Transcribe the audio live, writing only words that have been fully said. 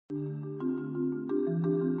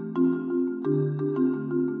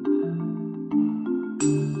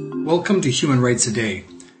Welcome to Human Rights A Day.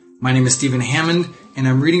 My name is Stephen Hammond, and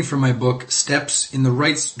I'm reading from my book, Steps in the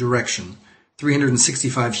Rights Direction,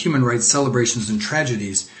 365 Human Rights Celebrations and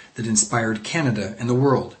Tragedies that Inspired Canada and the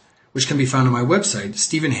World, which can be found on my website,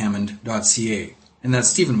 stephenhammond.ca, and that's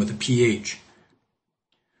Stephen with a PH.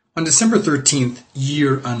 On December 13th,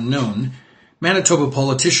 year unknown, Manitoba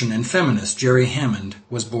politician and feminist Jerry Hammond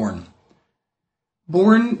was born.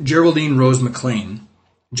 Born Geraldine Rose McLean,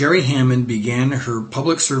 Jerry Hammond began her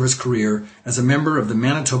public service career as a member of the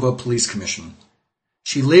Manitoba Police Commission.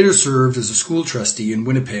 She later served as a school trustee in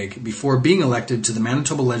Winnipeg before being elected to the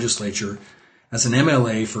Manitoba legislature as an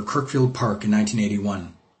MLA for Kirkfield Park in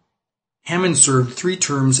 1981. Hammond served 3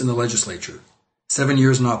 terms in the legislature, 7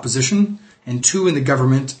 years in opposition, and 2 in the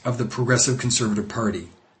government of the Progressive Conservative Party.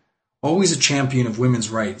 Always a champion of women's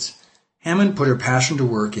rights, Hammond put her passion to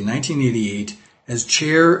work in 1988 as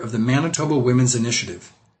chair of the Manitoba Women's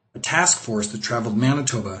Initiative, a task force that traveled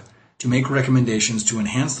Manitoba to make recommendations to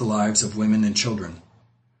enhance the lives of women and children.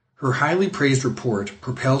 Her highly praised report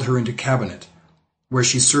propelled her into cabinet, where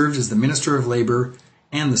she served as the Minister of Labour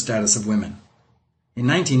and the Status of Women. In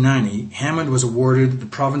 1990, Hammond was awarded the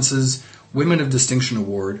province's Women of Distinction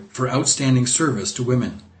Award for outstanding service to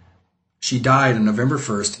women. She died on November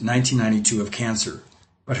 1st, 1992 of cancer,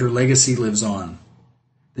 but her legacy lives on.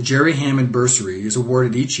 The Jerry Hammond Bursary is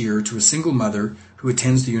awarded each year to a single mother who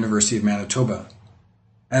attends the University of Manitoba.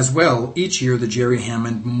 As well, each year the Jerry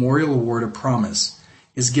Hammond Memorial Award of Promise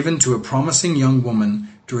is given to a promising young woman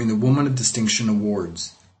during the Woman of Distinction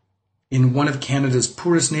Awards. In one of Canada's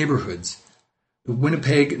poorest neighborhoods, the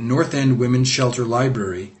Winnipeg North End Women's Shelter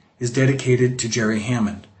Library is dedicated to Jerry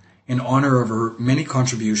Hammond in honor of her many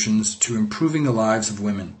contributions to improving the lives of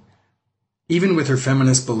women. Even with her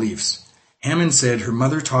feminist beliefs, Hammond said her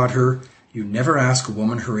mother taught her, "You never ask a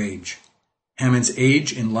woman her age." Hammond's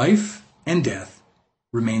age in life and death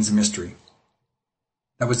remains a mystery.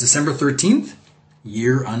 That was December 13th,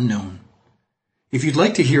 year unknown. If you'd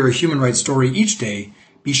like to hear a human rights story each day,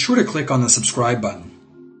 be sure to click on the subscribe button.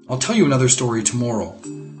 I'll tell you another story tomorrow.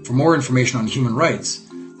 For more information on human rights,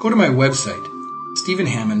 go to my website,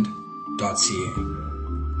 stephenhammond.ca.